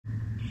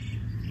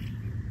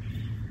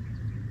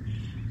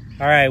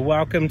All right,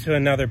 welcome to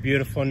another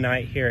beautiful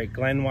night here at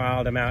Glen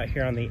Wild. I'm out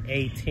here on the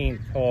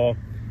 18th hole.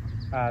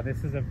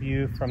 This is a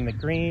view from the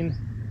green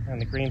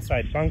and the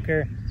greenside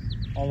bunker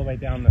all the way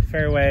down the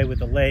fairway with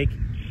the lake,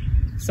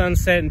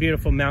 sunset and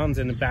beautiful mountains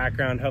in the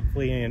background.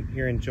 Hopefully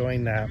you're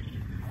enjoying that.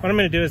 What I'm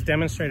going to do is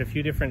demonstrate a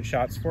few different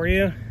shots for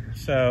you.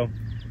 So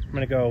I'm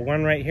going to go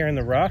one right here in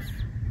the rough,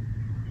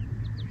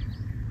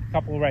 a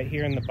couple right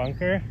here in the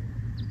bunker,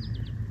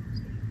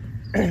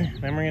 then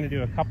we're going to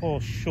do a couple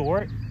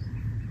short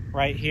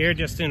right here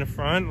just in the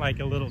front, like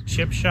a little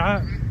chip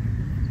shot.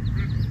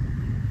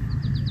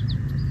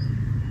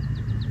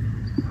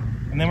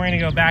 And then we're going to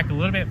go back a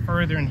little bit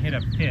further and hit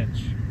a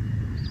pitch.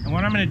 And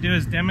what I'm going to do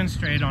is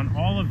demonstrate on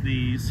all of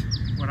these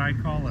what I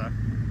call a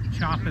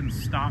chop and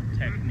stop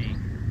technique.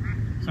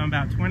 So I'm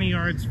about 20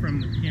 yards from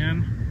the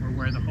pin, or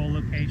where the hole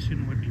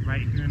location would be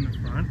right here in the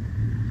front.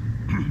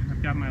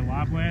 I've got my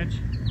lob wedge.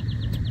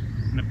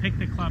 I'm going to pick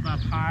the club up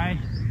high,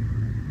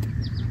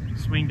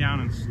 swing down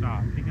and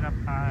stop. Pick it up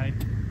high,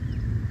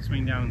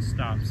 swing down and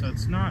stop. So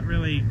it's not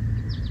really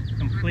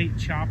complete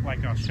chop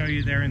like I'll show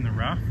you there in the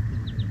rough,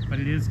 but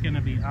it is going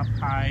to be up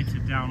high to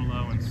down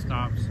low and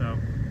stop. So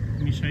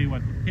let me show you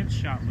what the pitch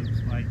shot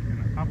looks like.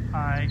 And up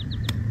high,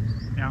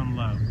 down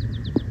low.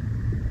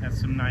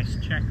 That's some nice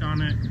check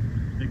on it.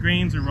 The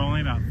greens are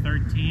rolling about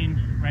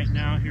 13 right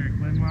now here at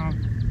Glen Wild.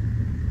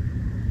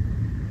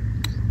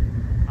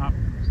 Up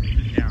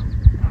to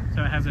down.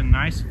 So it has a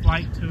nice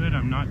flight to it.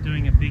 I'm not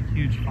doing a big,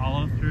 huge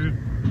follow through.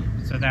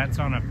 So that's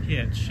on a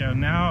pitch. So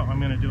now I'm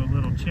going to do a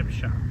little chip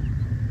shot.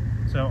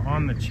 So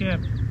on the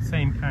chip,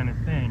 same kind of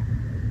thing.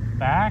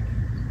 Back,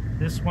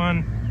 this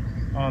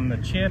one on the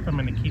chip, I'm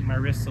going to keep my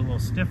wrists a little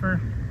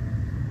stiffer.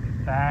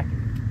 Back,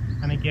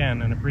 and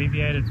again, an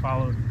abbreviated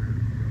follow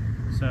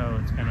through. So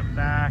it's kind of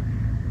back,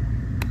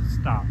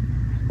 stop.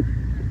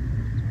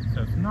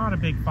 So it's not a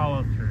big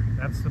follow through.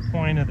 That's the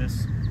point of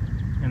this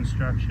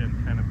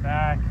instruction. Kind of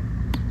back,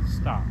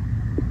 stop.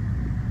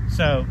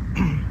 So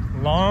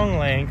long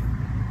length,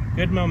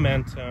 good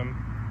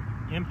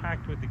momentum,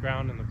 impact with the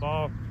ground and the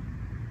ball,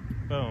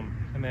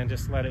 boom, and then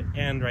just let it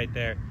end right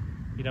there.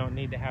 You don't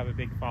need to have a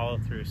big follow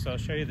through. So I'll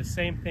show you the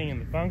same thing in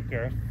the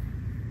bunker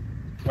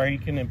where you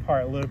can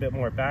impart a little bit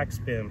more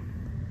backspin.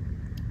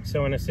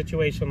 So in a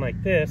situation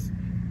like this,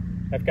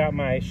 I've got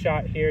my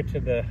shot here to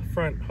the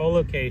front hole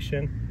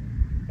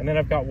location, and then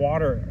I've got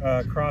water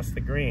across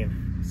the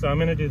green. So I'm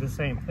going to do the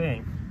same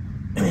thing.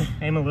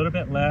 Aim a little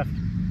bit left,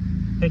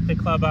 pick the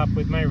club up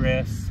with my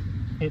wrist,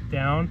 hit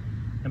down,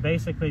 and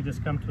basically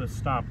just come to a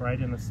stop right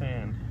in the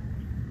sand.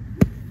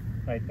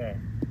 Right there.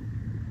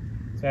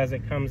 So as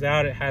it comes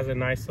out, it has a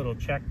nice little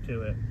check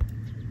to it.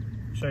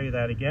 Show you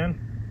that again.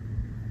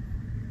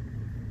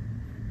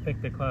 Pick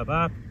the club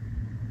up,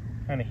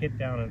 kind of hit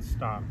down and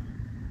stop.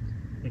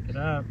 Pick it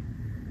up,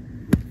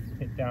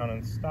 hit down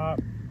and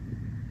stop.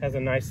 Has a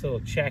nice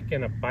little check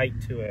and a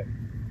bite to it.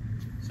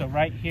 So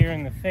right here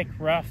in the thick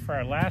rough for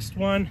our last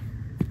one,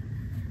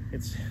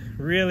 it's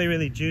really,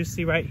 really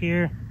juicy right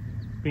here.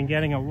 Been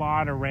getting a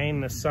lot of rain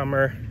this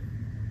summer.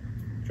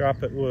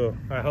 Drop it, woo.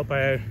 I hope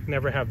I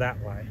never have that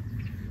lie.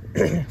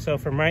 So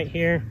from right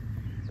here,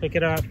 pick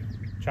it up,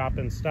 chop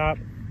and stop.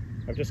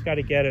 I've just got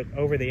to get it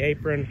over the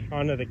apron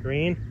onto the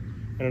green,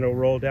 and it'll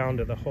roll down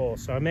to the hole.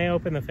 So I may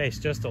open the face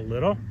just a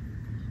little,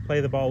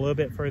 play the ball a little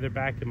bit further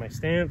back in my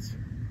stance,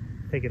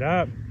 pick it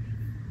up,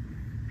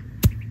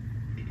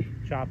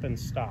 chop and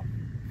stop.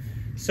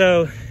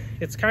 So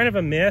it's kind of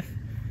a myth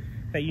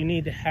that you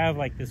need to have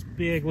like this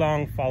big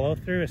long follow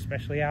through,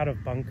 especially out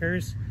of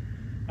bunkers.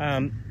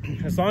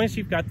 As long as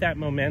you've got that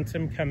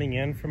momentum coming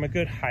in from a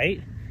good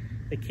height,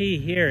 the key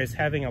here is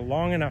having a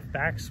long enough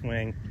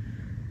backswing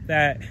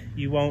that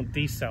you won't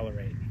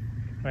decelerate,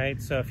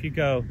 right? So if you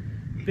go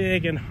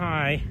big and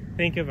high,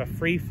 think of a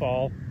free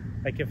fall.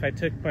 Like if I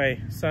took my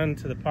son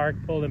to the park,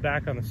 pulled him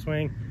back on the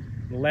swing,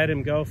 and let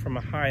him go from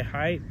a high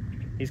height,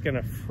 he's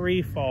gonna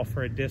free fall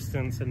for a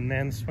distance and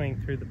then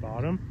swing through the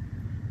bottom.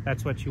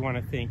 That's what you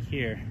wanna think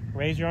here.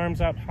 Raise your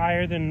arms up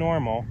higher than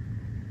normal,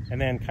 and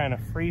then kind of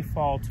free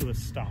fall to a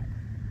stop,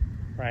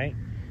 right?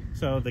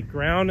 So the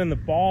ground and the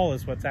ball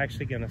is what's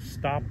actually going to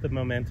stop the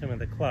momentum of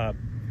the club.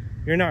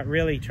 You're not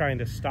really trying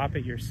to stop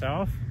it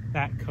yourself.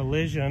 That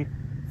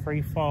collision,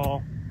 free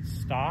fall,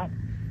 stop,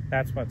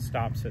 that's what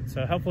stops it.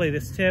 So hopefully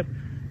this tip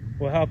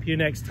will help you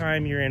next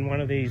time you're in one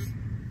of these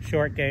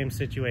short game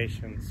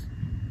situations.